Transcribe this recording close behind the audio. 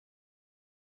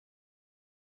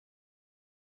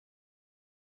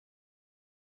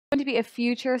going to be a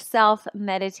future self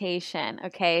meditation.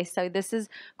 Okay, so this is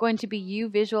going to be you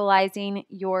visualizing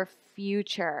your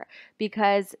future,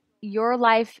 because your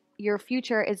life, your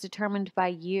future is determined by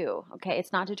you. Okay,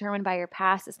 it's not determined by your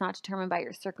past, it's not determined by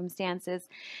your circumstances.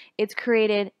 It's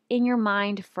created in your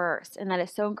mind first, and that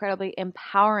is so incredibly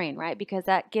empowering, right? Because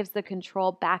that gives the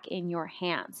control back in your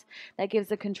hands, that gives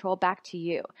the control back to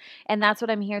you. And that's what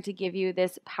I'm here to give you,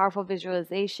 this powerful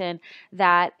visualization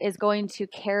that is going to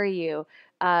carry you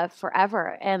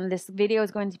forever. And this video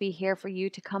is going to be here for you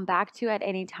to come back to at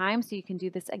any time, so you can do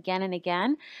this again and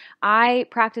again. I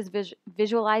practice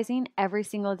visualizing every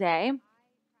single day.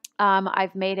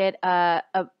 I've made it a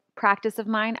practice of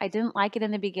mine. I didn't like it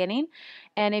in the beginning.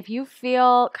 And if you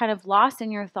feel kind of lost in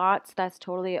your thoughts, that's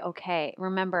totally okay.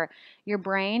 Remember, your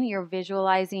brain, your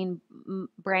visualizing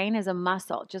brain is a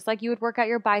muscle. Just like you would work out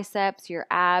your biceps, your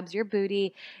abs, your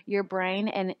booty, your brain,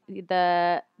 and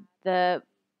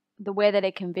the way that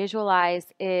it can visualize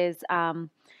is a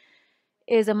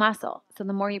muscle. So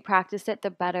the more you practice it,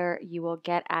 the better you will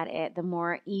get at it, the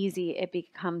more easy it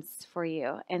becomes for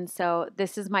you. And so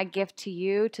this is my gift to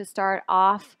you to start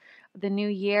off the new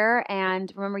year.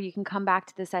 And remember, you can come back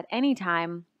to this at any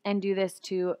time and do this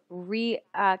to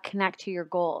reconnect to your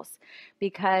goals,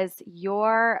 because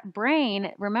your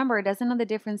brain, remember, doesn't know the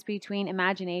difference between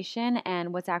imagination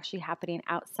and what's actually happening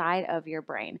outside of your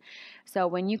brain. So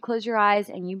when you close your eyes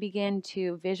and you begin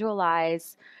to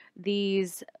visualize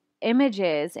these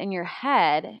images in your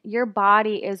head, your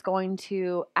body is going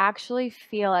to actually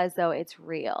feel as though it's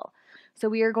real. So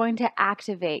we are going to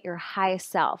activate your highest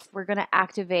self. We're going to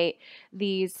activate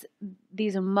these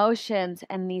emotions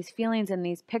and these feelings and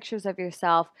these pictures of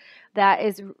yourself that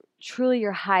is truly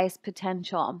your highest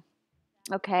potential.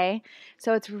 Okay,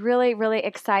 so it's really, really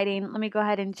exciting. Let me go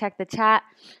ahead and check the chat,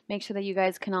 make sure that you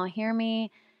guys can all hear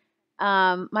me.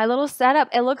 My little setup,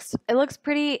 it looks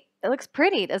pretty,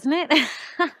 doesn't it?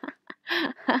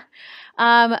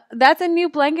 That's a new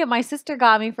blanket my sister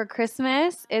got me for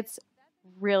Christmas. It's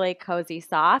really cozy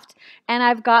soft, and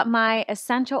I've got my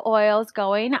essential oils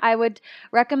going. I would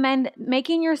recommend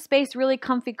making your space really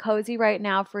comfy cozy right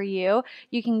now for you.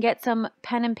 You can get some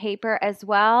pen and paper as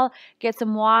well, get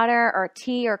some water or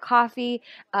tea or coffee,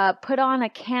 put on a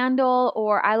candle,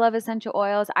 or I love essential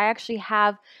oils. I actually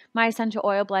have my essential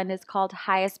oil blend is called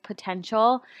Highest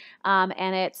Potential,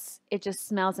 and it just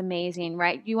smells amazing,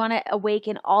 right? You want to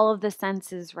awaken all of the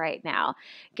senses right now.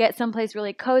 Get someplace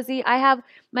really cozy. I have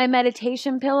my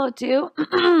meditation pillow too,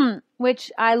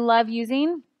 which I love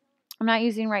using. I'm not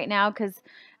using right now because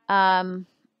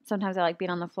sometimes I like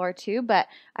being on the floor too, but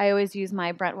I always use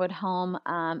my Brentwood Home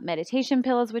meditation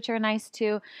pillows, which are nice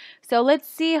too. So let's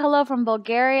see. Hello from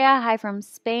Bulgaria. Hi from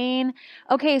Spain.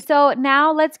 Okay, so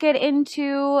now let's get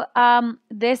into our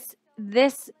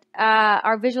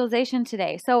visualization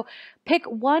today. So pick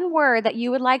one word that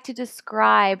you would like to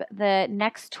describe the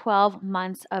next 12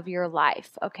 months of your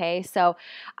life. Okay, so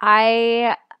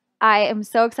I am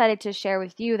so excited to share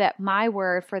with you that my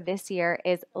word for this year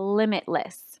is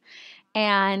limitless.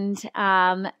 And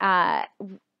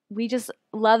we just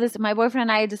love this. My boyfriend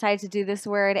and I decided to do this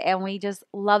word, and we just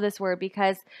love this word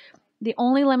because the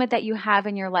only limit that you have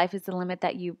in your life is the limit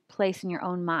that you place in your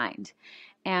own mind.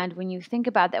 And when you think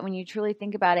about that, when you truly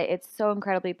think about it, it's so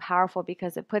incredibly powerful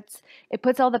because it puts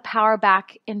all the power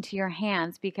back into your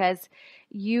hands, because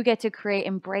you get to create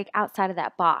and break outside of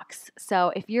that box.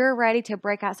 So if you're ready to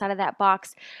break outside of that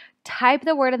box, type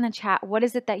the word in the chat. What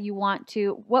is it that you want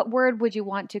to, what word would you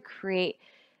want to create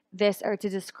this or to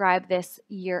describe this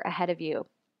year ahead of you?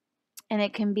 And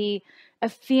it can be a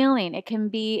feeling, it can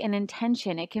be an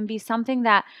intention, it can be something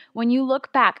that when you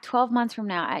look back 12 months from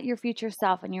now at your future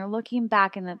self and you're looking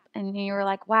back and you're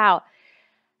like, wow,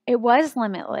 it was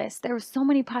limitless. There were so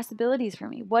many possibilities for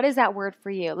me. What is that word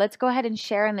for you? Let's go ahead and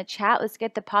share in the chat. Let's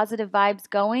get the positive vibes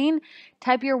going.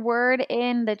 Type your word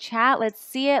in the chat. Let's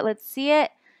see it. Let's see it.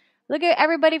 Look at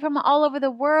everybody from all over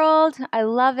the world. I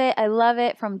love it. I love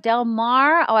it. From Del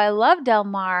Mar. Oh, I love Del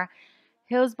Mar.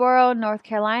 Hillsborough, North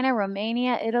Carolina,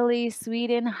 Romania, Italy,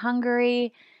 Sweden,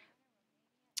 Hungary,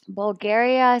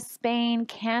 Bulgaria, Spain,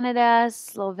 Canada,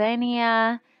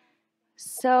 Slovenia.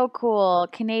 So cool.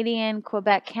 Canadian,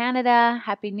 Quebec, Canada.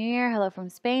 Happy New Year. Hello from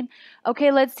Spain.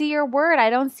 Okay, let's see your word. I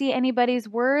don't see anybody's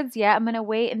words yet. I'm going to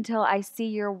wait until I see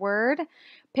your word.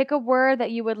 Pick a word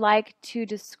that you would like to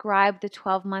describe the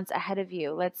 12 months ahead of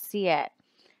you. Let's see it.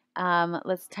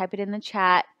 Let's type it in the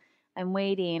chat. I'm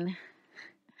waiting.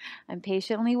 I'm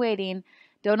patiently waiting.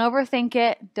 Don't overthink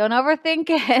it. Don't overthink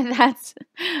it.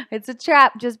 It's a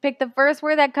trap. Just pick the first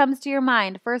word that comes to your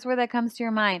mind. First word that comes to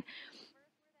your mind.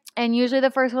 And usually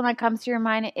the first one that comes to your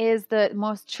mind is the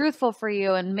most truthful for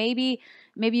you. And maybe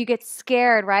Maybe you get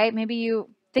scared, right? Maybe you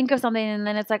think of something and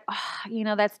then it's like,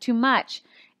 oh, that's too much.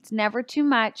 It's never too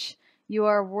much. You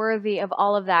are worthy of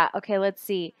all of that. Okay, let's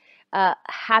see.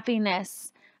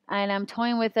 Happiness. And I'm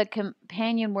toying with a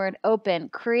companion word, open,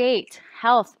 create,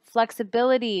 health,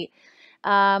 flexibility.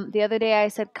 The other day I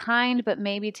said kind, but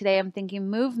maybe today I'm thinking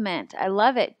movement. I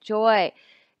love it. Joy,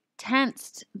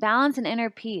 tensed, balance and inner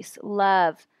peace,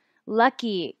 love,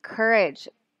 lucky, courage,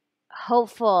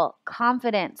 hopeful,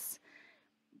 confidence.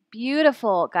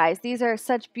 Beautiful, guys. These are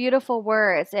such beautiful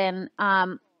words, and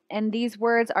these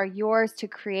words are yours to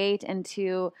create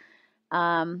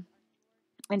um,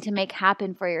 and to make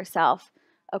happen for yourself.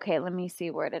 Okay, let me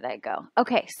see. Where did I go?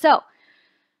 Okay, so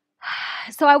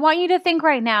I want you to think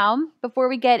right now before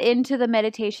we get into the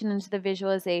meditation, into the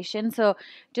visualization. So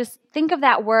just think of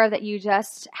that word that you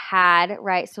just had,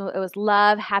 right? So it was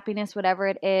love, happiness, whatever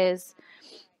it is.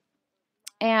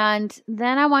 And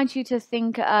then I want you to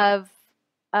think of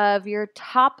your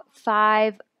top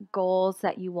 5 goals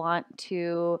that you want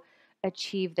to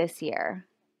achieve this year.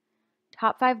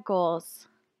 Top 5 goals.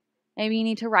 Maybe you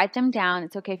need to write them down.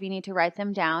 It's okay if you need to write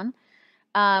them down.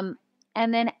 And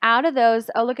then out of those,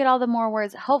 look at all the more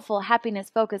words: hopeful, happiness,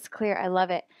 focus, clear. I love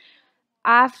it.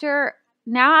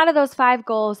 Now out of those 5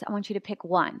 goals, I want you to pick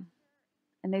one.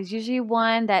 And there's usually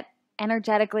one that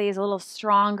energetically is a little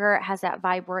stronger. It has that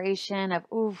vibration of,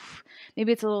 oof,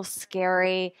 maybe it's a little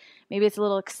scary. Maybe it's a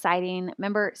little exciting.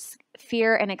 Remember,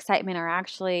 fear and excitement are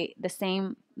actually the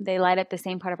same. They light up the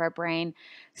same part of our brain.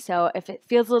 So if it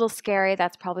feels a little scary,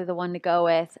 that's probably the one to go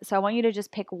with. So I want you to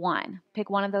just pick one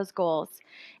of those goals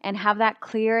and have that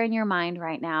clear in your mind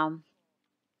right now.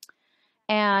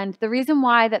 And the reason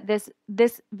why that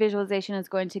this visualization is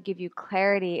going to give you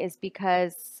clarity is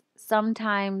because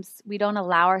sometimes we don't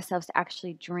allow ourselves to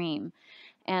actually dream.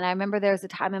 And I remember there was a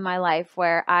time in my life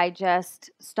where I just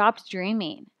stopped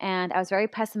dreaming, and I was very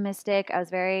pessimistic, I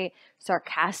was very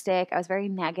sarcastic, I was very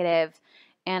negative,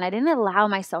 and I didn't allow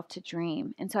myself to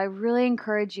dream. And so I really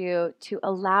encourage you to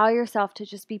allow yourself to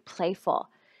just be playful.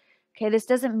 Okay, this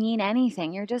doesn't mean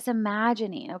anything. You're just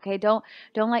imagining. Okay, don't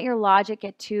let your logic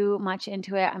get too much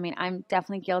into it. I mean, I'm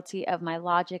definitely guilty of my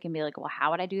logic and be like, well,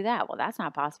 how would I do that? Well, that's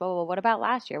not possible. Well, what about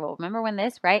last year? Well, remember when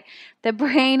this, right? The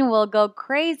brain will go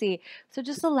crazy. So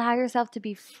just allow yourself to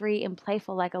be free and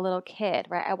playful like a little kid,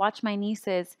 right? I watch my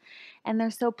nieces and they're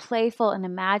so playful and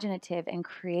imaginative and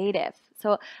creative.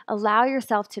 So allow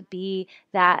yourself to be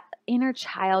that inner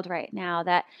child right now,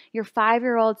 that your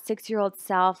 5-year-old, 6-year-old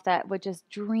self that would just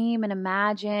dream and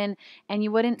imagine, and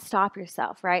you wouldn't stop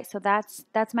yourself, right? So that's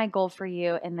my goal for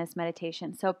you in this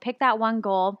meditation. So pick that one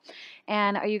goal.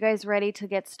 And are you guys ready to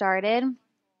get started?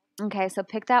 Okay, so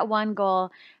pick that one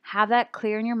goal, have that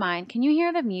clear in your mind. Can you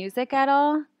hear the music at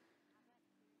all?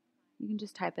 You can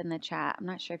just type in the chat. I'm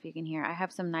not sure if you can hear. I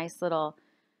have some nice little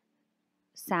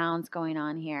sounds going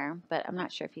on here, but I'm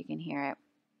not sure if you can hear it.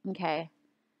 Okay.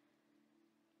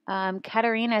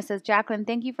 Katarina says, Jacqueline,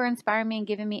 thank you for inspiring me and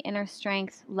giving me inner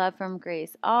strength. Love from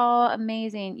Greece. Oh,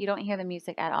 amazing. You don't hear the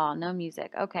music at all. No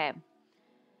music. Okay.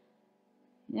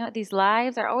 You know what? These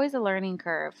lives are always a learning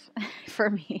curve for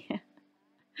me.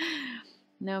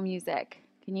 No music.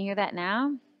 Can you hear that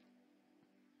now?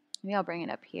 Maybe I'll bring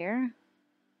it up here.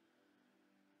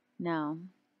 No.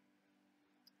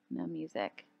 No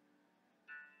music.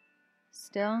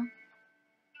 Still?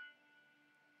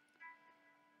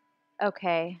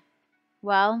 Okay.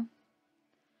 Well,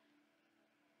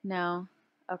 no.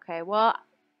 Okay. Well,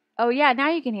 oh yeah, now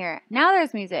you can hear it. Now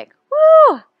there's music.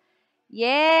 Woo!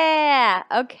 Yeah.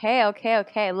 Okay, okay,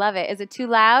 okay. Love it. Is it too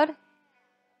loud?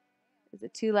 Is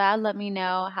it too loud? Let me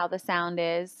know how the sound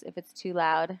is if it's too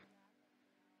loud.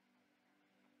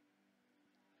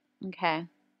 Okay.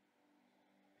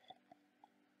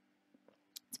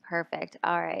 It's perfect.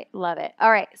 All right. Love it.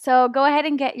 All right. So go ahead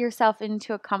and get yourself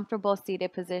into a comfortable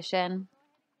seated position.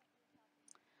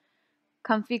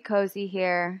 Comfy, cozy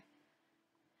here.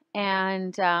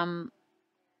 And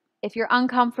if you're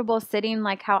uncomfortable sitting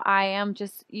like how I am,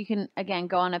 you can, again,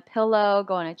 go on a pillow,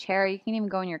 go on a chair. You can even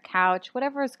go on your couch,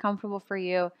 whatever is comfortable for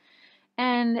you.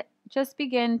 And just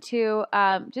begin to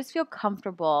just feel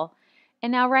comfortable.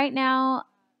 And now, right now,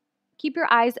 keep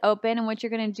your eyes open. And what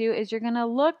you're going to do is you're going to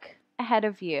look ahead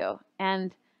of you.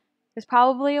 And there's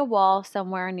probably a wall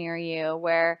somewhere near you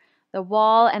where the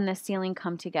wall and the ceiling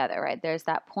come together, right? There's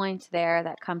that point there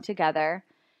that come together.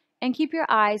 And keep your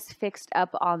eyes fixed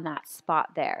up on that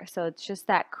spot there. So it's just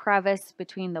that crevice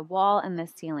between the wall and the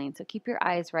ceiling. So keep your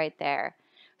eyes right there.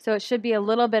 So it should be a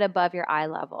little bit above your eye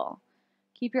level.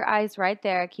 Keep your eyes right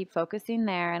there. Keep focusing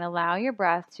there and allow your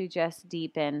breath to just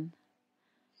deepen.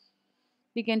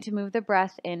 Begin to move the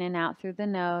breath in and out through the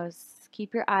nose.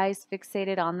 Keep your eyes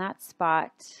fixated on that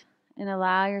spot and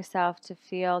allow yourself to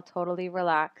feel totally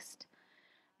relaxed.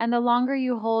 And the longer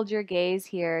you hold your gaze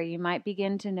here, you might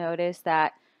begin to notice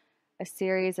that a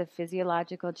series of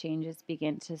physiological changes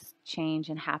begin to change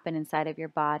and happen inside of your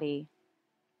body.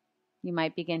 You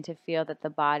might begin to feel that the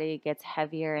body gets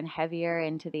heavier and heavier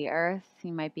into the earth.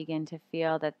 You might begin to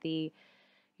feel that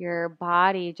your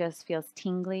body just feels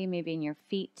tingly, maybe in your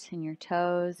feet and your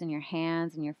toes and your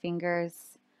hands and your fingers.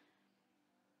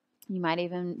 You might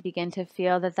even begin to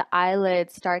feel that the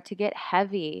eyelids start to get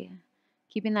heavy.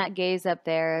 Keeping that gaze up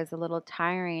there is a little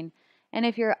tiring. And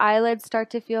if your eyelids start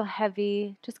to feel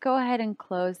heavy, just go ahead and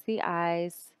close the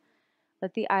eyes.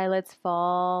 Let the eyelids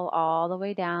fall all the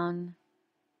way down.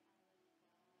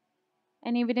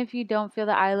 And even if you don't feel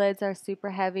the eyelids are super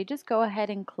heavy, just go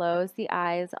ahead and close the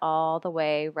eyes all the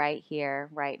way right here,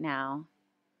 right now.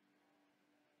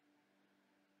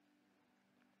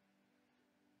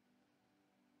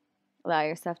 Allow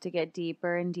yourself to get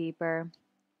deeper and deeper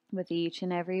with each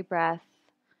and every breath.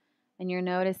 And you're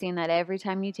noticing that every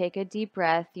time you take a deep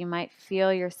breath, you might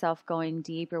feel yourself going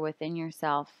deeper within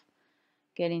yourself,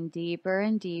 getting deeper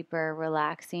and deeper,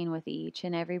 relaxing with each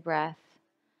and every breath.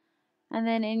 And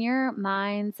then in your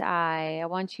mind's eye, I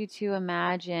want you to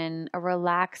imagine a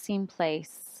relaxing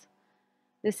place.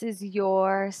 This is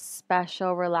your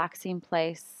special relaxing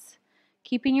place.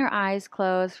 Keeping your eyes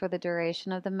closed for the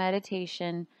duration of the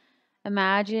meditation,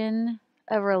 imagine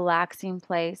a relaxing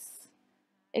place.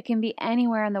 It can be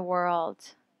anywhere in the world,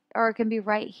 or it can be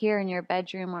right here in your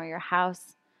bedroom or your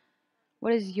house.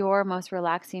 What is your most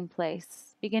relaxing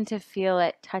place? Begin to feel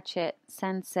it, touch it,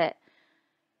 sense it.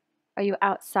 Are you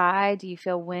outside? Do you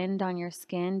feel wind on your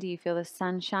skin? Do you feel the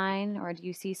sunshine? Or do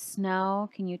you see snow?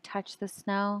 Can you touch the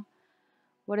snow?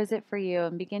 What is it for you?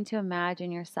 And begin to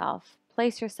imagine yourself.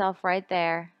 Place yourself right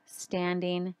there,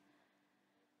 standing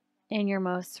in your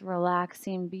most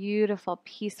relaxing, beautiful,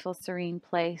 peaceful, serene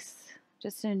place.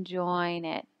 Just enjoying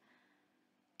it.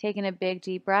 Taking a big,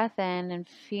 deep breath in and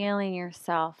feeling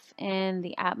yourself in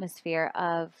the atmosphere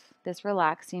of this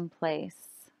relaxing place.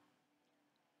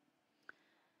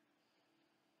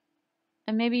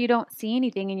 And maybe you don't see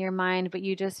anything in your mind, but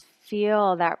you just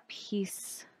feel that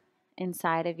peace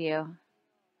inside of you.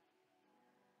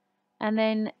 And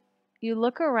then you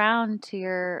look around to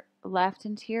your left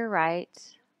and to your right,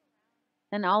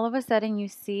 and all of a sudden you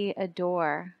see a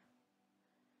door.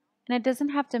 And it doesn't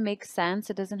have to make sense,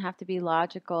 it doesn't have to be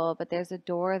logical, but there's a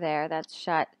door there that's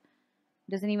shut.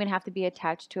 It doesn't even have to be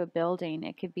attached to a building,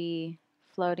 it could be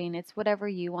floating. It's whatever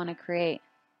you want to create.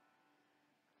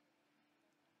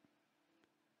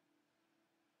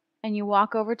 And you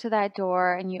walk over to that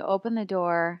door and you open the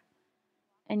door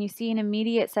and you see an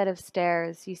immediate set of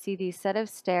stairs. You see these set of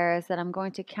stairs that I'm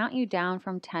going to count you down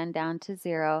from 10 down to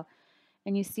 0.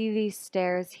 And you see these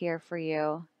stairs here for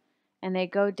you. And they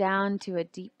go down to a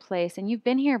deep place. And you've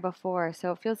been here before,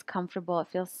 so it feels comfortable, it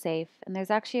feels safe. And there's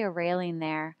actually a railing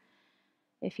there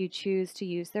if you choose to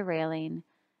use the railing.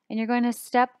 And you're going to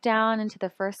step down into the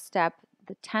first step,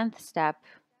 the 10th step.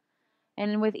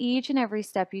 And with each and every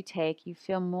step you take, you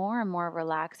feel more and more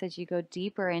relaxed as you go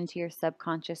deeper into your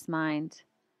subconscious mind.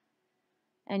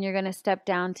 And you're going to step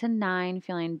down to 9,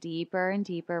 feeling deeper and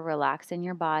deeper, relaxed in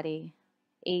your body.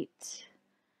 8.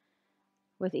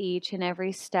 With each and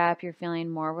every step, you're feeling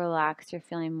more relaxed, you're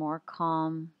feeling more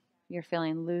calm, you're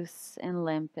feeling loose and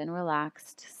limp and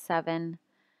relaxed. 7.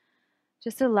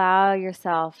 Just allow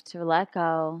yourself to let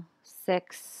go.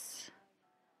 6.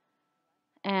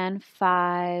 And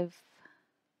 5.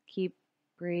 Keep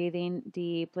breathing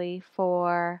deeply.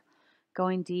 4.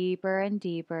 Going deeper and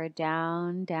deeper.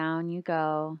 Down, down you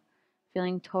go.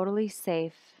 Feeling totally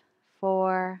safe.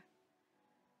 4.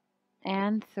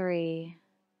 And 3.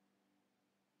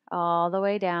 All the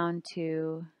way down.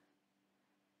 2.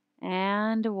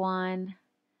 And 1.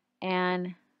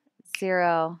 And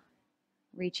 0.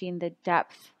 Reaching the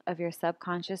depth of your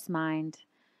subconscious mind.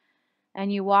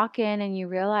 And you walk in and you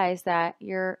realize that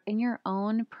you're in your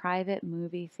own private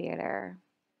movie theater.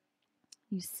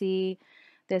 You see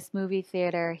this movie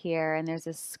theater here, and there's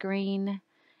a screen,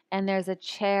 and there's a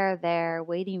chair there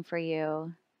waiting for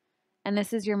you. And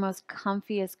this is your most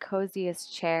comfiest,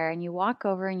 coziest chair. And you walk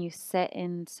over and you sit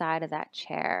inside of that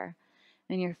chair.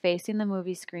 And you're facing the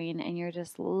movie screen, and you're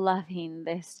just loving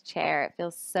this chair. It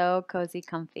feels so cozy,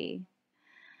 comfy.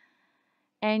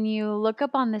 And you look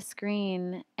up on the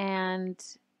screen and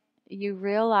you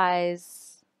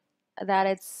realize that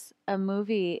it's a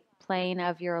movie playing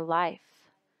of your life,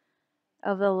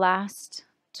 of the last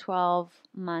 12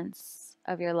 months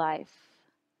of your life.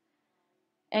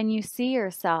 And you see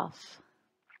yourself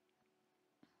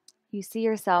You see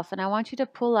yourself, and I want you to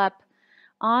pull up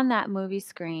on that movie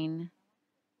screen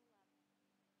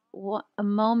a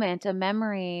moment, a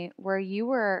memory where you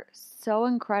were so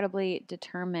incredibly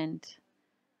determined,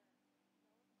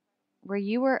 where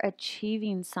you were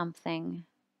achieving something.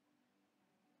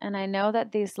 And I know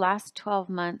that these last 12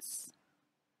 months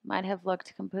might have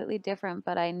looked completely different,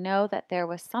 but I know that there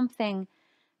was something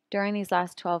during these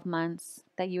last 12 months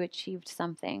that you achieved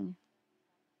something.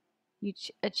 You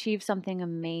achieved something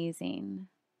amazing.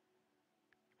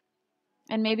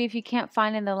 And maybe if you can't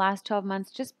find in the last 12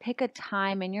 months, just pick a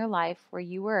time in your life where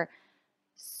you were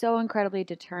so incredibly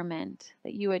determined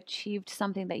that you achieved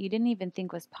something that you didn't even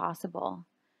think was possible.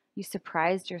 You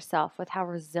surprised yourself with how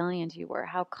resilient you were,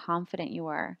 how confident you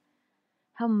were,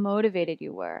 how motivated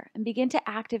you were, and begin to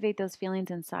activate those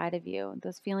feelings inside of you,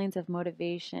 those feelings of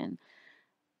motivation,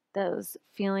 those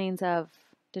feelings of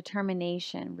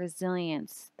determination,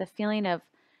 resilience, the feeling of,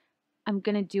 I'm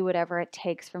going to do whatever it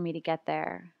takes for me to get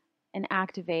there, and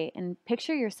activate and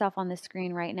picture yourself on the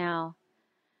screen right now.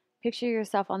 Picture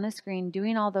yourself on the screen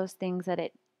doing all those things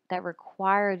that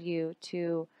required you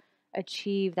to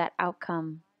achieve that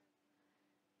outcome.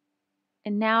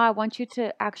 And now I want you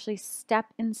to actually step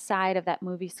inside of that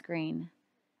movie screen.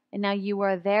 And now you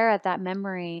are there at that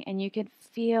memory, and you can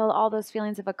feel all those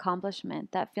feelings of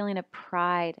accomplishment, that feeling of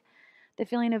pride, the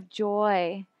feeling of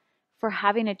joy for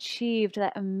having achieved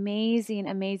that amazing,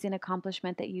 amazing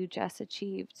accomplishment that you just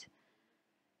achieved.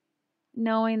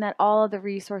 Knowing that all of the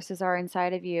resources are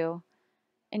inside of you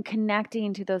and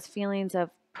connecting to those feelings of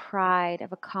pride,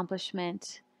 of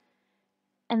accomplishment.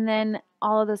 And then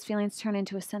all of those feelings turn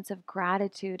into a sense of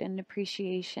gratitude and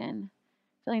appreciation.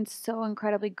 Feeling so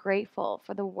incredibly grateful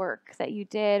for the work that you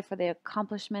did, for the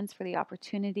accomplishments, for the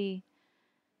opportunity,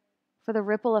 for the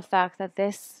ripple effect that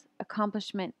this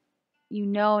accomplishment you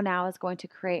know now is going to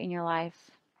create in your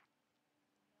life.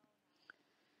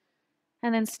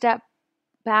 And then step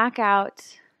back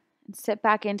out and sit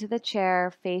back into the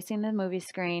chair facing the movie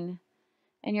screen.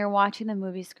 And you're watching the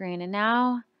movie screen. And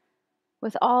now,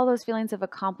 with all those feelings of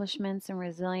accomplishments and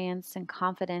resilience and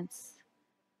confidence,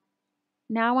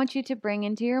 now I want you to bring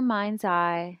into your mind's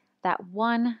eye that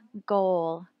one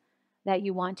goal that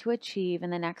you want to achieve in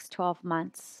the next 12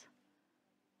 months.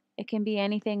 It can be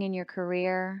anything in your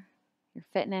career, your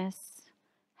fitness,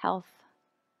 health.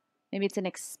 Maybe it's an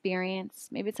experience.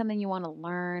 Maybe it's something you want to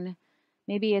learn.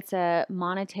 Maybe it's a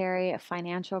monetary, a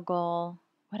financial goal.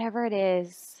 Whatever it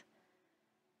is,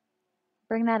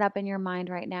 bring that up in your mind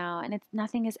right now. And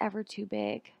nothing is ever too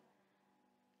big.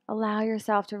 Allow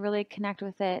yourself to really connect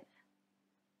with it,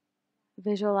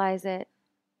 visualize it,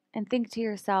 and think to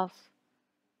yourself,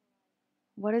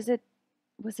 what is it,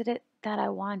 was it that I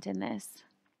want in this?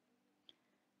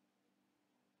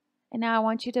 And now I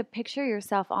want you to picture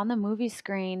yourself on the movie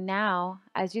screen now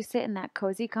as you sit in that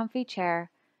cozy, comfy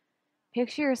chair.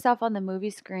 Picture yourself on the movie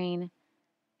screen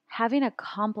having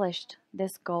accomplished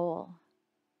this goal.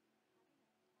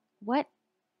 What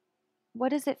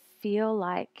does it feel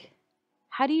like?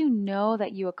 How do you know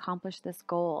that you accomplished this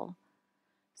goal?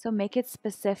 So make it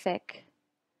specific.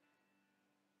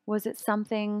 Was it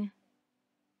something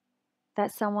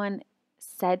that someone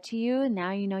said to you and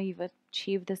now you know you've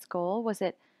achieved this goal? Was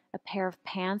it a pair of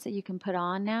pants that you can put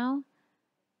on now?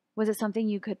 Was it something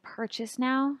you could purchase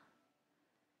now?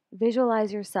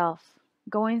 Visualize yourself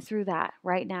going through that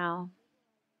right now.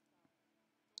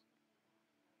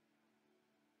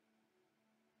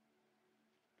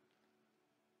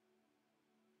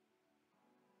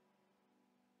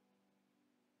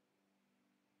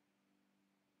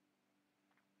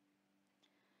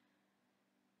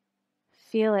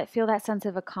 Feel it. Feel that sense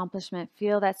of accomplishment.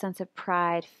 Feel that sense of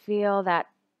pride. Feel that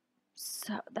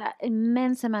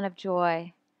immense amount of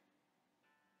joy.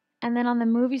 And then on the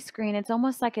movie screen, it's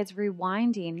almost like it's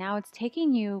rewinding. Now it's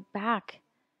taking you back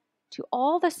to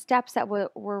all the steps that were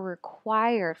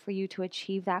required for you to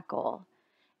achieve that goal.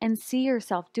 And see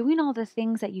yourself doing all the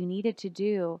things that you needed to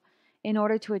do in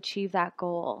order to achieve that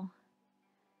goal.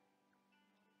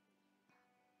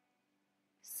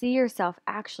 See yourself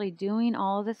actually doing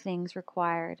all the things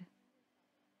required.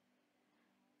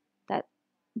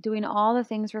 Doing all the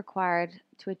things required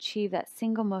to achieve that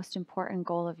single most important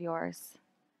goal of yours.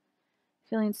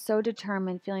 Feeling so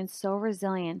determined, feeling so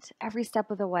resilient every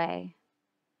step of the way.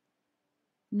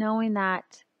 Knowing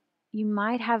that you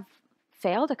might have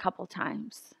failed a couple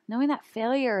times. Knowing that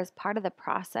failure is part of the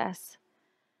process.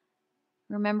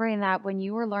 Remembering that when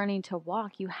you were learning to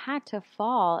walk, you had to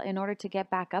fall in order to get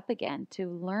back up again, to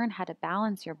learn how to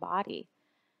balance your body.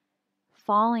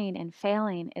 Falling and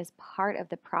failing is part of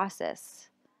the process.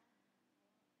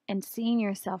 and seeing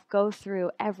yourself go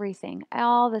through everything,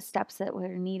 all the steps that were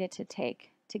needed to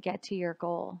take to get to your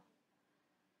goal.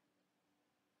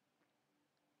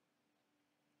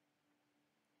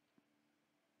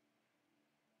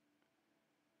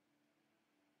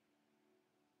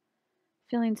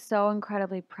 Feeling so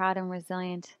incredibly proud and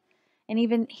resilient. And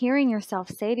even hearing yourself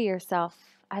say to yourself,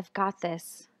 I've got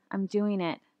this. I'm doing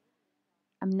it.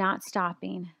 I'm not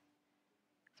stopping.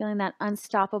 Feeling that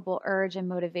unstoppable urge and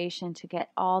motivation to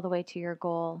get all the way to your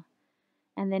goal.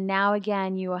 And then now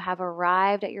again, you have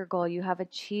arrived at your goal. You have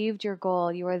achieved your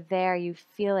goal. You are there. You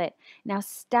feel it. Now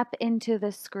step into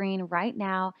the screen right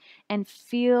now and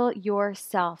feel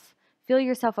yourself. Feel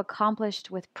yourself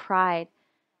accomplished with pride.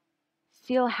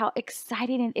 Feel how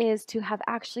exciting it is to have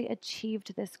actually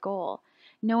achieved this goal,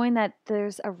 knowing that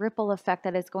there's a ripple effect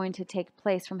that is going to take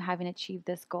place from having achieved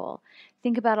this goal.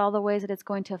 Think about all the ways that it's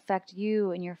going to affect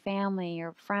you and your family,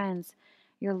 your friends,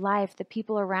 your life, the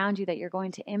people around you that you're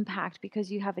going to impact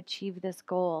because you have achieved this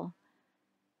goal.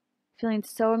 Feeling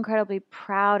so incredibly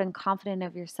proud and confident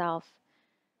of yourself.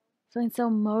 Feeling so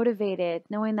motivated,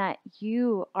 knowing that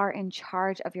you are in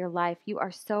charge of your life. You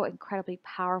are so incredibly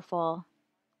powerful.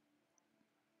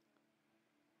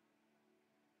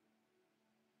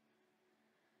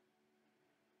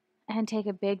 And take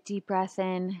a big deep breath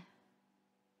in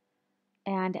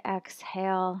and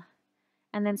exhale.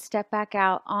 And then step back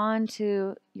out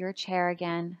onto your chair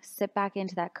again. Sit back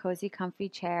into that cozy, comfy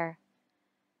chair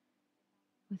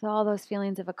with all those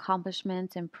feelings of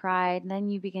accomplishment and pride. And then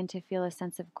you begin to feel a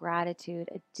sense of gratitude,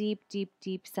 a deep, deep,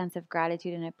 deep sense of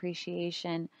gratitude and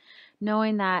appreciation,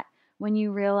 knowing that when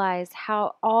you realize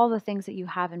how all the things that you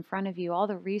have in front of you, all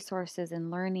the resources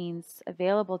and learnings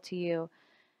available to you,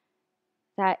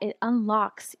 that it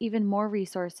unlocks even more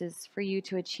resources for you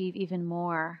to achieve even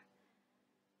more.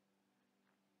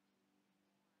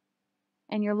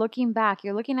 And you're looking back,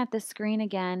 you're looking at the screen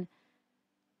again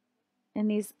in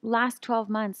these last 12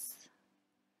 months,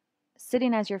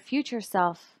 sitting as your future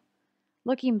self,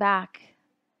 looking back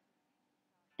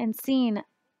and seeing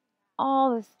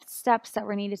all the steps that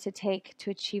were needed to take to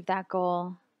achieve that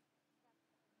goal.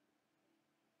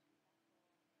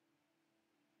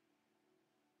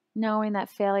 Knowing that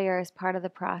failure is part of the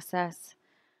process,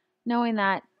 knowing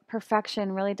that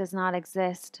perfection really does not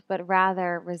exist, but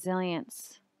rather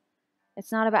resilience.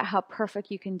 It's not about how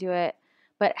perfect you can do it,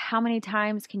 but how many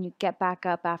times can you get back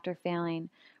up after failing?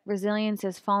 Resilience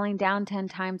is falling down 10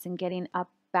 times and getting up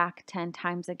back 10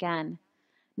 times again,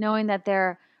 knowing that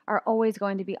there are always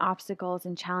going to be obstacles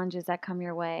and challenges that come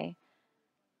your way.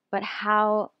 But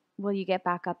how will you get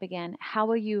back up again? How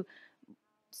will you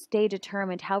stay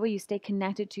determined? How will you stay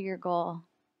connected to your goal?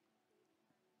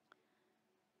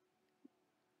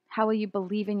 How will you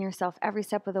believe in yourself every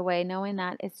step of the way, knowing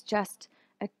that it's just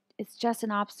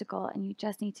an obstacle and you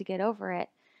just need to get over it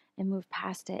and move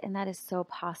past it, and that is so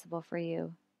possible for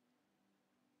you.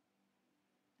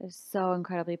 It's so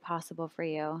incredibly possible for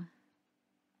you.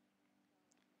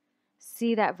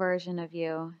 See that version of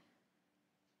you.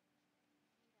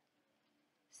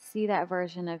 See that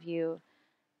version of you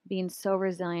being so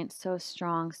resilient, so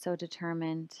strong, so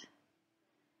determined.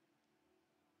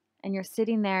 And you're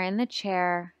sitting there in the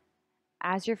chair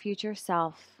as your future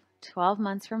self 12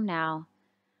 months from now,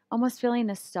 almost feeling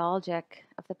nostalgic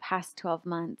of the past 12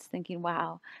 months, thinking,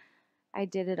 wow, I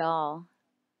did it all.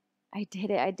 I did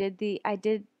it. I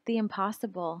did the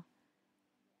impossible.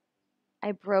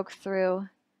 I broke through.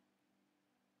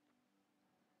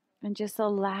 And just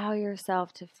allow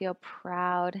yourself to feel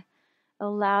proud.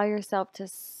 Allow yourself to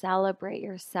celebrate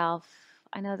yourself.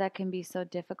 I know that can be so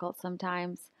difficult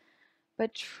sometimes,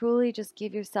 but truly just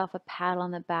give yourself a pat on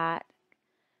the back,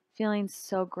 feeling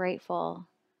so grateful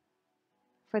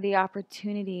for the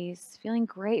opportunities, feeling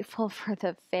grateful for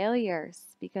the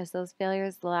failures, because those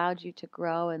failures allowed you to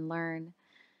grow and learn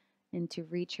and to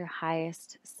reach your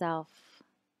highest self.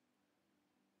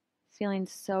 Feeling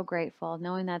so grateful,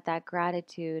 knowing that that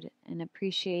gratitude and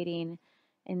appreciating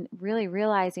and really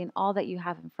realizing all that you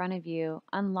have in front of you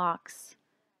unlocks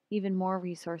even more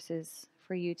resources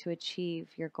for you to achieve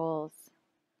your goals.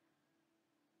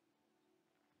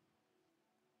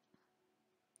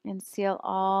 And seal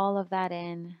all of that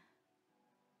in.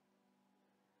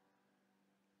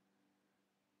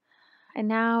 And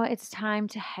now it's time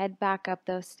to head back up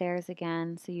those stairs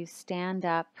again. So you stand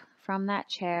up from that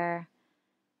chair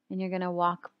and you're going to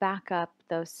walk back up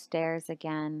those stairs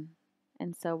again.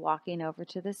 And so walking over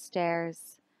to the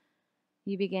stairs,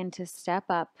 you begin to step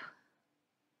up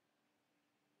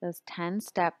those 10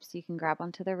 steps. You can grab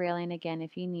onto the railing again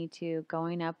if you need to,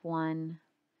 going up one,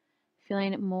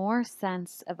 feeling more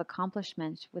sense of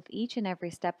accomplishment with each and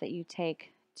every step that you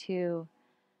take. 2,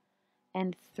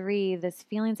 And 3, this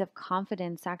feelings of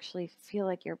confidence actually feel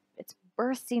like it's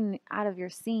bursting out of your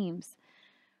seams.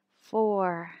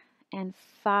 4 and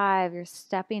 5, you're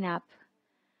stepping up.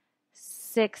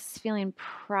 6, feeling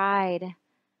pride.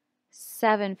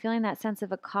 7, feeling that sense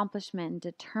of accomplishment,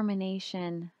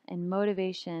 determination, and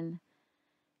motivation.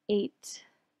 8,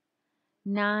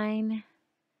 9,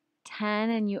 10,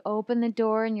 and you open the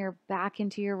door and you're back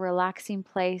into your relaxing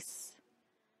place.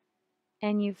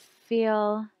 And you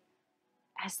feel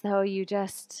as though you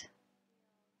just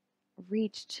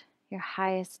reached your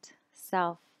highest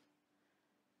self.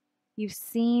 You've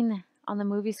seen on the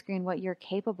movie screen what you're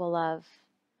capable of.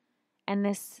 And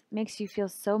this makes you feel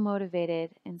so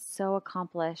motivated and so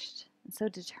accomplished and so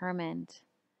determined.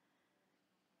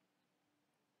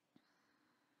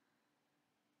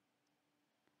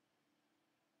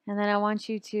 And then I want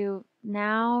you to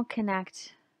now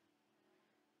connect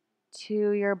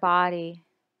to your body,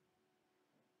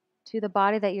 to the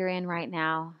body that you're in right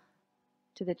now,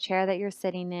 to the chair that you're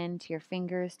sitting in, to your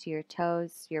fingers, to your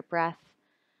toes, your breath,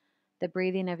 the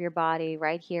breathing of your body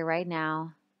right here, right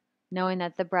now, knowing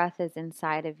that the breath is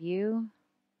inside of you,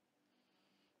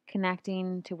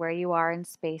 connecting to where you are in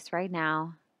space right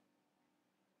now,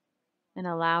 and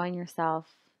allowing yourself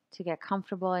to get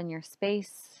comfortable in your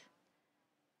space,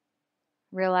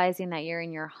 realizing that you're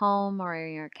in your home or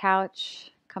in your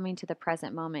couch, coming to the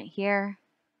present moment here.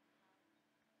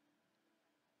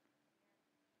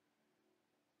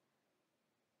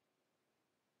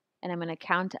 And I'm going to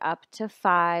count up to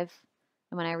 5.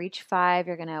 And when I reach 5,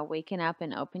 you're going to waken up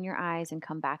and open your eyes and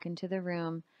come back into the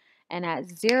room. And at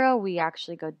 0, we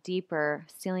actually go deeper,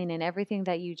 sealing in everything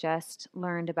that you just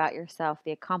learned about yourself,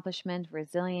 the accomplishment,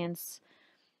 resilience,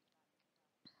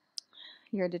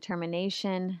 your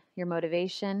determination, your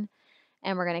motivation.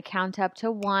 And we're going to count up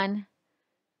to 1,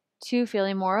 2,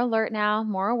 feeling more alert now,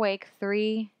 more awake.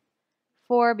 3,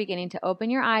 4, beginning to open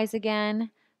your eyes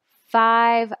again.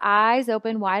 5, eyes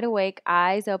open, wide awake,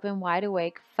 eyes open, wide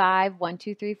awake. 5, 1,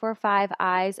 2, 3, 4, 5,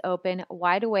 eyes open,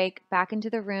 wide awake, back into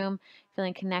the room,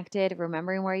 feeling connected,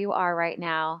 remembering where you are right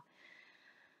now.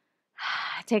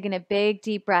 Taking a big,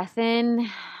 deep breath in,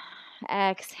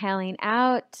 exhaling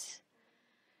out.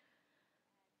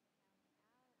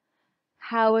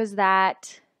 How was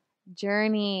that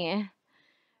journey?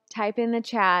 Type in the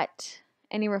chat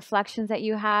any reflections that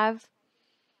you have.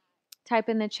 Type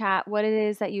in the chat what it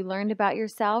is that you learned about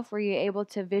yourself. Were you able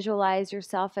to visualize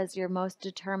yourself as your most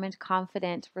determined,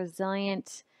 confident,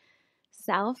 resilient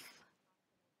self?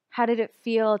 How did it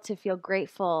feel to feel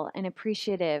grateful and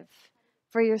appreciative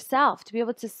for yourself, to be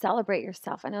able to celebrate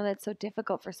yourself? I know that's so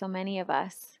difficult for so many of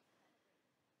us.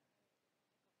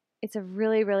 It's a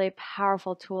really, really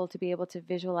powerful tool to be able to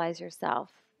visualize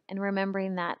yourself, and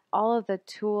remembering that all of the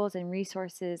tools and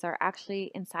resources are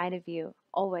actually inside of you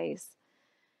always.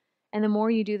 And the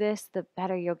more you do this, the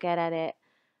better you'll get at it.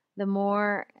 The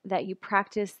more that you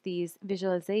practice these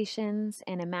visualizations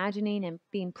and imagining and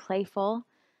being playful,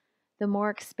 the more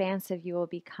expansive you will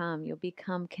become. You'll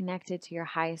become connected to your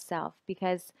highest self,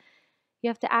 because you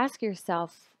have to ask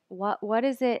yourself, what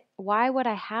is it? Why would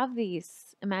I have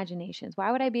these imaginations?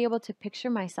 Why would I be able to picture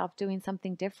myself doing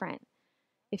something different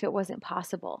if it wasn't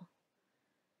possible?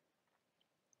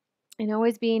 And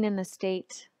always being in the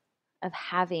state of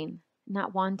having,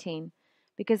 not wanting.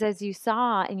 Because as you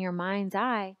saw in your mind's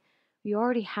eye, you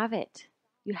already have it.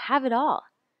 You have it all.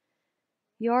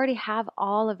 You already have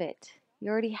all of it. You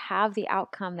already have the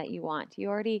outcome that you want. You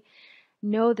already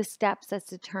know the steps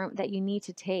that you need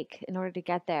to take in order to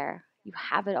get there. You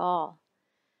have it all.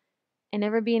 And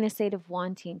never be in a state of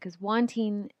wanting, because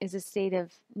wanting is a state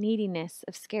of neediness,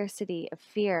 of scarcity, of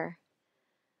fear.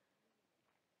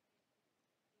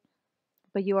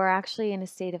 But you are actually in a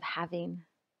state of having.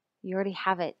 You already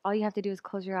have it. All you have to do is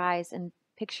close your eyes and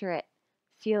picture it,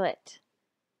 feel it.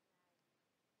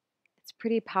 It's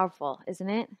pretty powerful, isn't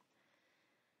it?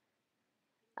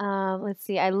 Let's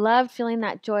see. I love feeling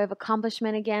that joy of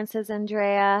accomplishment again, says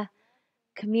Andrea.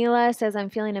 Camila says, I'm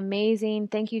feeling amazing.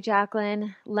 Thank you,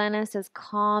 Jacqueline. Lena says,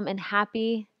 calm and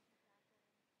happy.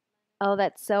 Oh,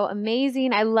 that's so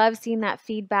amazing. I love seeing that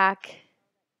feedback.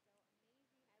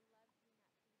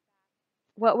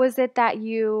 What was it that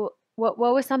what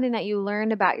was something that you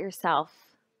learned about yourself?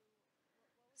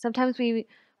 Sometimes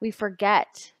we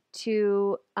forget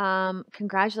to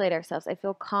congratulate ourselves. I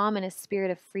feel calm in a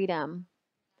spirit of freedom.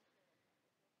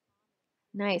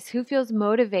 Nice. Who feels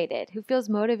motivated? Who feels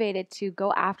motivated to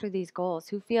go after these goals?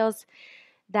 Who feels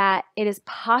that it is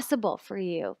possible for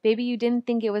you? Maybe you didn't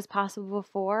think it was possible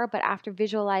before, but after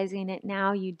visualizing it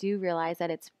now, you do realize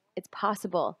that it's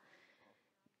possible.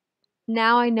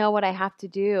 Now I know what I have to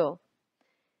do.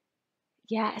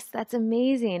 Yes, that's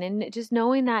amazing. And just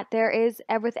knowing that there is,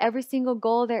 with every single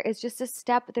goal, there is just a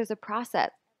step, there's a process.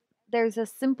 There's a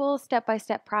simple step by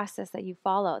step process that you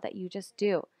follow, that you just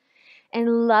do.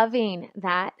 And loving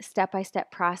that step by step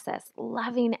process,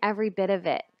 loving every bit of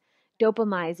it,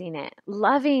 dopamizing it,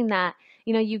 loving that,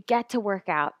 you get to work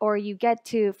out, or you get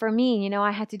to, for me,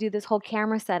 I had to do this whole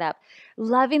camera setup,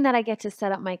 loving that I get to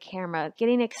set up my camera,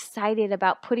 getting excited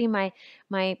about putting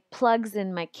my plugs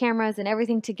and my cameras and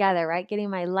everything together, right? Getting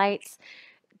my lights,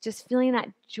 just feeling that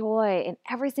joy in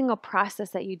every single process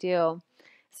that you do.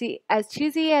 See, as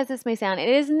cheesy as this may sound, it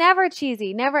is never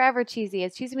cheesy, never ever cheesy.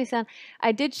 As cheesy as it may sound,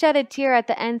 I did shed a tear at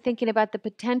the end thinking about the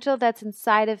potential that's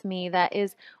inside of me that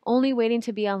is only waiting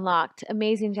to be unlocked.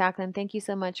 Amazing, Jacqueline. Thank you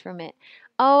so much from it.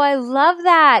 Oh, I love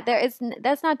that.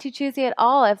 That's not too cheesy at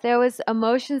all. If there was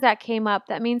emotions that came up,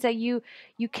 that means that you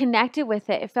connected with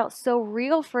it. It felt so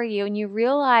real for you, and you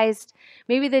realized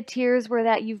maybe the tears were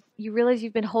that you realize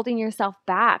you've been holding yourself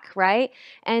back, right?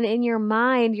 And in your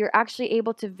mind, you're actually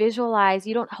able to visualize.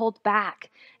 You don't hold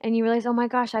back, and you realize, oh my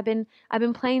gosh, I've been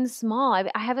playing small.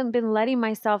 I haven't been letting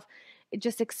myself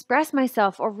just express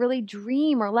myself or really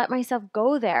dream or let myself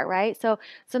go there, right? So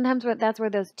sometimes that's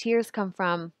where those tears come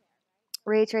from.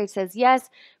 Rach says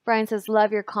yes. Brian says,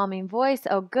 love your calming voice.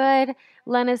 Oh, good.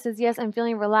 Lena says, yes, I'm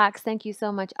feeling relaxed. Thank you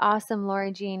so much. Awesome,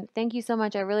 Lori Jean. Thank you so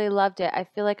much. I really loved it. I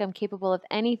feel like I'm capable of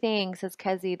anything, says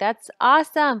Kezi. That's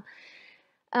awesome.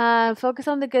 Focus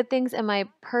on the good things and my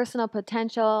personal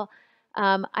potential.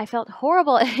 I felt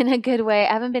horrible in a good way.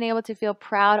 I haven't been able to feel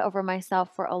proud over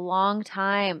myself for a long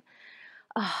time.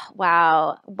 Oh,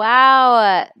 wow.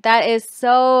 Wow. That is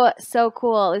so, so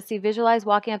cool. Let's see. Visualize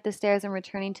walking up the stairs and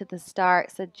returning to the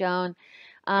start, said Joan.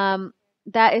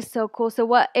 That is so cool. So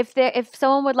what if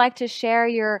someone would like to share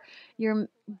your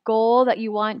goal that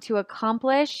you want to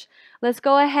accomplish, let's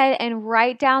go ahead and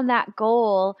write down that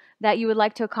goal that you would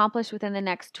like to accomplish within the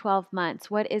next 12 months.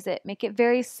 What is it? Make it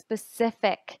very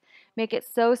specific. Make it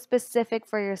so specific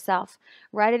for yourself.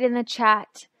 Write it in the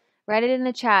chat. Write it in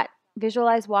the chat.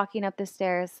 Visualize walking up the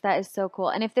stairs. That is so cool.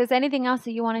 And if there's anything else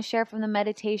that you want to share from the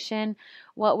meditation,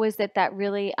 what was it that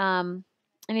really,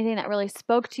 anything that really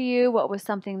spoke to you? What was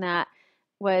something that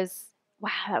was, wow,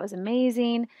 that was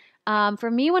amazing. For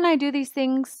me, when I do these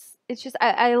things, it's just,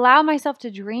 I allow myself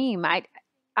to dream.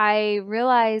 I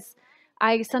realize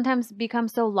I sometimes become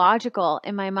so logical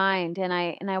in my mind, and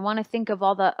I want to think of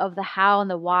the how and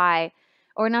the why,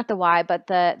 or not the why, but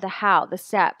the how, the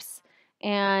steps,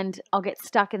 and I'll get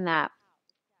stuck in that.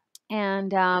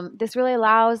 And this really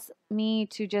allows me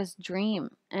to just dream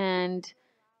and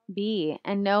be,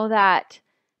 and know that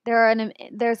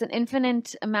there's an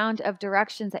infinite amount of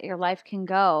directions that your life can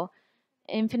go,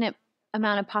 infinite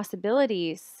amount of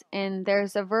possibilities, and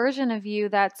there's a version of you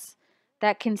that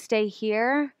can stay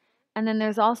here, and then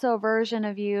there's also a version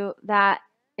of you that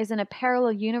is in a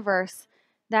parallel universe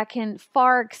that can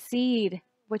far exceed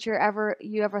what you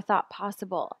ever thought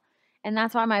possible. And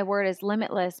that's why my word is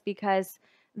limitless, because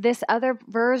this other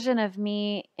version of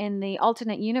me in the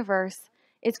alternate universe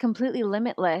is completely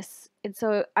limitless. And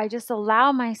so I just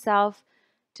allow myself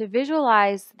to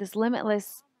visualize this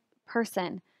limitless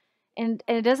person, and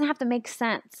it doesn't have to make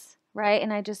sense, right?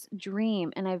 And I just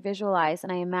dream and I visualize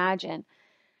and I imagine.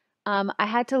 I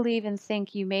had to leave and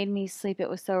think. You made me sleep. It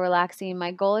was so relaxing.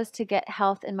 My goal is to get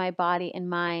health in my body and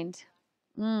mind.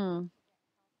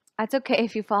 That's okay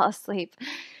if you fall asleep.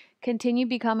 Continue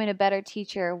becoming a better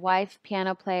teacher, wife,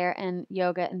 piano player, and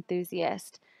yoga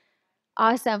enthusiast.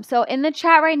 Awesome. So in the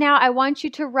chat right now, I want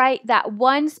you to write that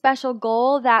one special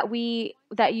goal that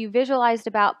you visualized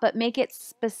about, but make it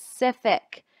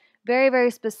specific. Very, very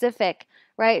specific,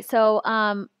 right? So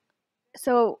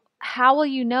so how will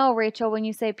you know, Rachel, when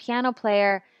you say piano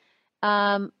player,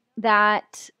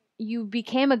 that you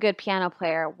became a good piano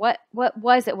player? What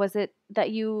was it? Was it that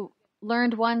you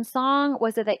learned one song?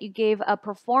 Was it that you gave a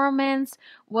performance?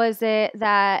 Was it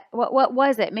that what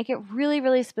was it? Make it really,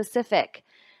 really specific.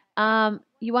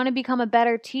 You want to become a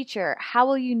better teacher. How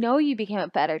will you know you became a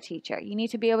better teacher? You need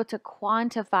to be able to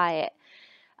quantify it.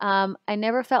 I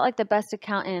never felt like the best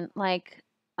accountant.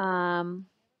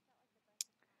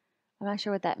 I'm not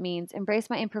sure what that means. Embrace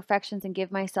my imperfections and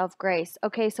give myself grace.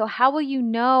 Okay, so how will you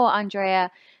know, Andrea,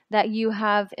 that you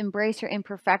have embraced your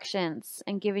imperfections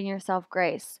and given yourself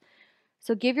grace?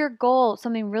 So give your goal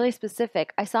something really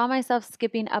specific. I saw myself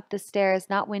skipping up the stairs,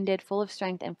 not winded, full of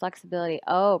strength and flexibility.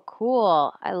 Oh,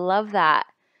 cool. I love that.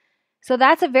 So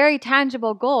that's a very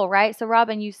tangible goal, right? So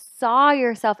Robin, you saw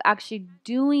yourself actually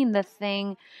doing the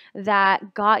thing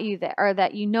that got you there, or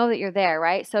that you know that you're there,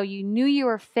 right? So you knew you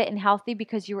were fit and healthy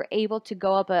because you were able to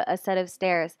go up a set of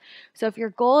stairs. So if your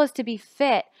goal is to be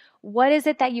fit, What is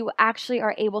it that you actually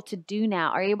are able to do now?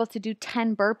 Are you able to do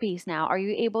 10 burpees now? Are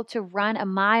you able to run a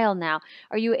mile now?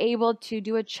 Are you able to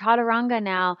do a chaturanga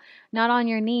now, not on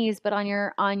your knees, but on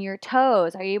your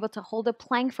toes? Are you able to hold a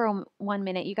plank for 1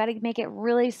 minute? You got to make it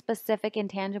really specific and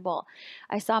tangible.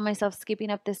 I saw myself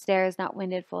skipping up the stairs, not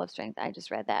winded, full of strength. I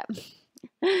just read that.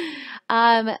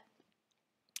 um,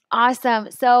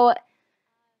 awesome. So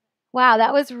wow,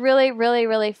 that was really, really,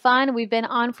 really fun. We've been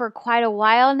on for quite a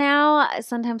while now.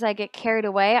 Sometimes I get carried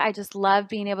away. I just love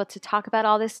being able to talk about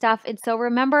all this stuff. And so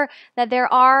remember that there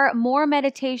are more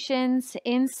meditations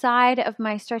inside of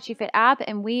my Stretchy Fit app,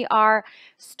 and we are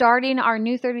starting our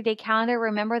new 30-day calendar.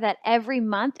 Remember that every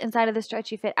month inside of the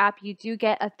Stretchy Fit app, you do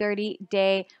get a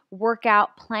 30-day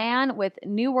workout plan with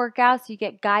new workouts. You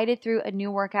get guided through a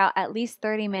new workout at least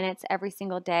 30 minutes every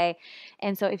single day.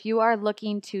 And so if you are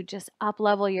looking to just up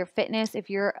level your fitness, if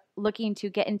you're looking to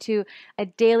get into a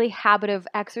daily habit of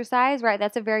exercise, right?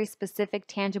 That's a very specific,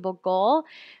 tangible goal.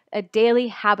 A daily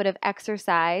habit of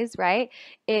exercise, right?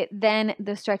 Then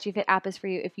the Stretchy Fit app is for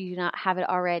you if you do not have it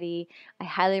already. I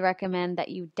highly recommend that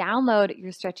you download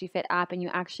your Stretchy Fit app and you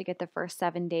actually get the first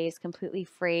 7 days completely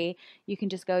free. You can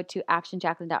just go to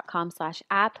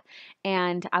actionjacqueline.com/app,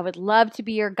 and I would love to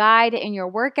be your guide in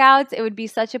your workouts. It would be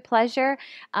such a pleasure.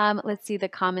 Let's see the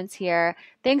comments here.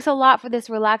 Thanks a lot for this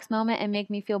relaxed moment and make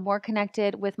me feel more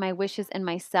connected with my wishes and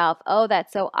myself. Oh,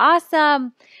 that's so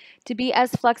awesome to be as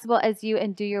flexible as you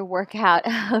and do your workout.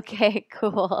 Okay,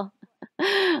 cool.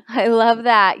 I love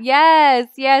that. Yes,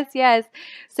 yes, yes.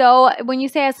 So when you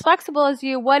say as flexible as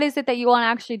you, what is it that you want to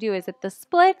actually do? Is it the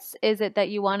splits? Is it that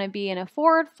you want to be in a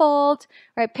forward fold?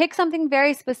 Right? Pick something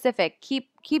very specific. Keep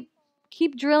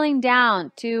drilling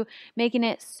down to making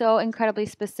it so incredibly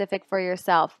specific for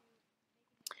yourself.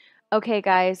 Okay,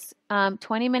 guys,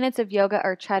 20 minutes of yoga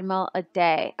or treadmill a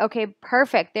day. Okay,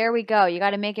 perfect. There we go. You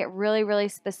got to make it really, really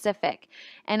specific.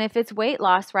 And if it's weight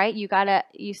loss, right, you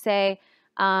say,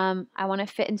 I want to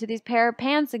fit into these pair of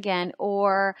pants again,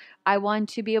 or I want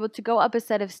to be able to go up a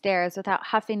set of stairs without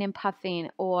huffing and puffing,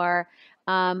 or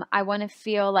I want to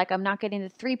feel like I'm not getting the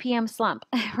 3 p.m. slump,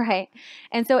 right?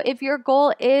 And so if your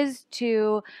goal is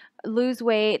to lose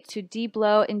weight, to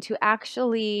de-bloat, and to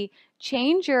actually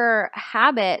change your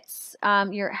habits,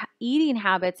 your eating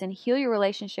habits, and heal your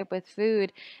relationship with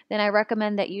food, then I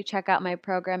recommend that you check out my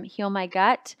program, Heal My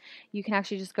Gut. You can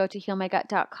actually just go to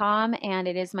healmygut.com, and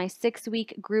it is my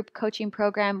 6-week group coaching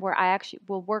program where I actually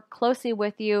will work closely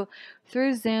with you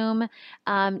through Zoom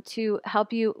to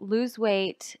help you lose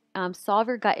weight, solve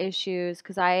your gut issues,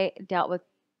 because I dealt with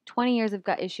 20 years of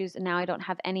gut issues, and now I don't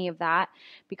have any of that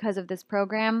because of this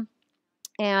program.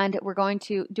 And we're going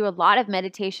to do a lot of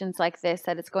meditations like this,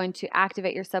 that it's going to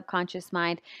activate your subconscious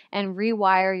mind and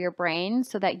rewire your brain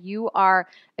so that you are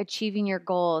achieving your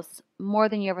goals more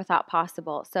than you ever thought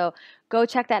possible. So go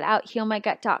check that out,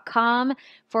 healmygut.com,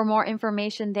 for more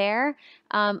information there.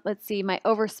 Let's see, my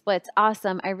over splits.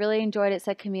 Awesome. I really enjoyed it,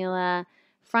 said Camila.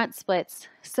 Front splits.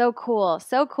 So cool.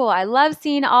 So cool. I love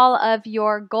seeing all of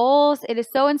your goals. It is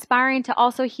so inspiring to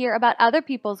also hear about other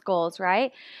people's goals,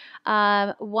 right?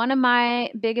 One of my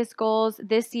biggest goals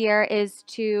this year is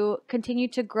to continue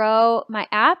to grow my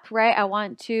app, right? I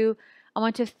want to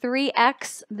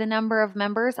 3x the number of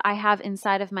members I have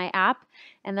inside of my app,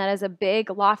 and that is a big,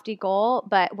 lofty goal.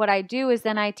 But what I do is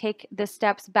then I take the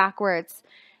steps backwards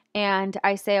and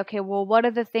I say, okay, well, what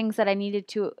are the things that I needed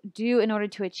to do in order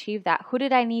to achieve that? Who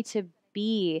did I need to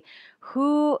be?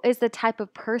 Who is the type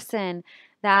of person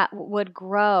that would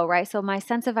grow, right? So my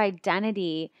sense of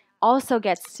identity also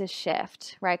gets to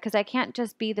shift, right? Because I can't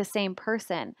just be the same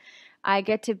person. I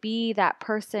get to be that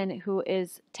person who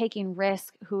is taking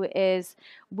risk, who is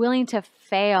willing to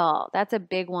fail. That's a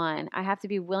big one. I have to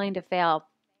be willing to fail.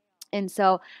 And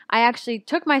so I actually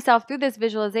took myself through this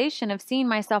visualization of seeing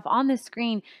myself on the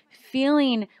screen,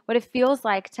 feeling what it feels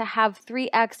like to have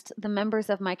 3x the members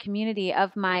of my community,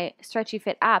 of my Stretchy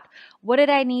Fit app. What did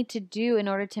I need to do in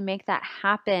order to make that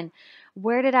happen?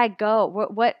 Where did I go?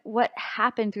 What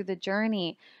happened through the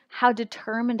journey? How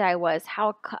determined I was,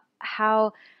 how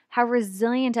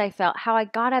resilient I felt, how I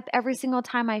got up every single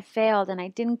time I failed and I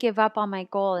didn't give up on my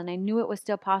goal, and I knew it was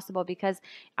still possible because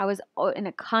I was in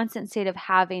a constant state of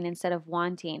having instead of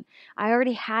wanting. I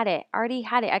already had it.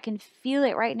 I can feel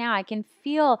it right now. I can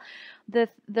feel the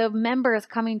members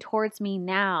coming towards me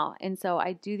now. And so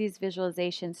I do these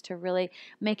visualizations to really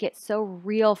make it so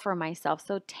real for myself,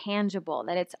 so tangible,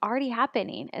 that it's already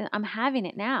happening and I'm having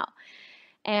it now.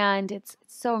 And it's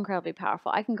so incredibly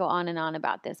powerful. I can go on and on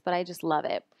about this, but I just love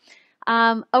it.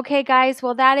 Okay, guys,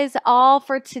 well, that is all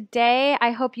for today.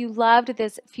 I hope you loved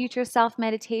this future self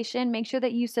meditation. Make sure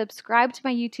that you subscribe to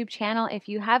my YouTube channel if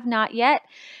you have not yet,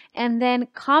 and then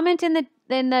comment in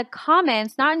the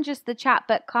comments, not in just the chat,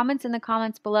 but comments in the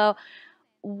comments below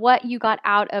what you got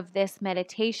out of this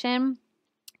meditation,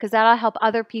 because that'll help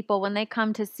other people when they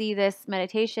come to see this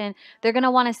meditation. They're going to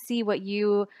want to see what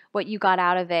you got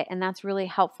out of it, and that's really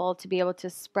helpful to be able to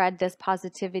spread this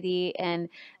positivity and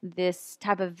this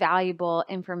type of valuable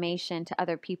information to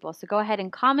other people. So go ahead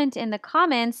and comment in the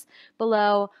comments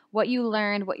below what you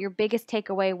learned, what your biggest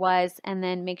takeaway was, and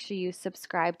then make sure you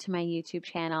subscribe to my YouTube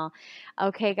channel.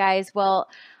 Okay, guys, well,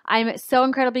 I'm so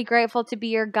incredibly grateful to be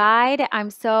your guide. I'm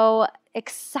so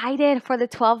excited for the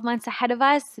 12 months ahead of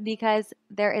us because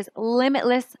there is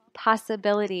limitless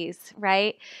possibilities,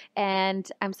 right?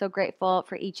 And I'm so grateful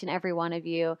for each and every one of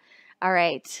you. All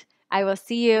right. I will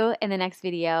see you in the next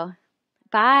video.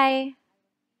 Bye.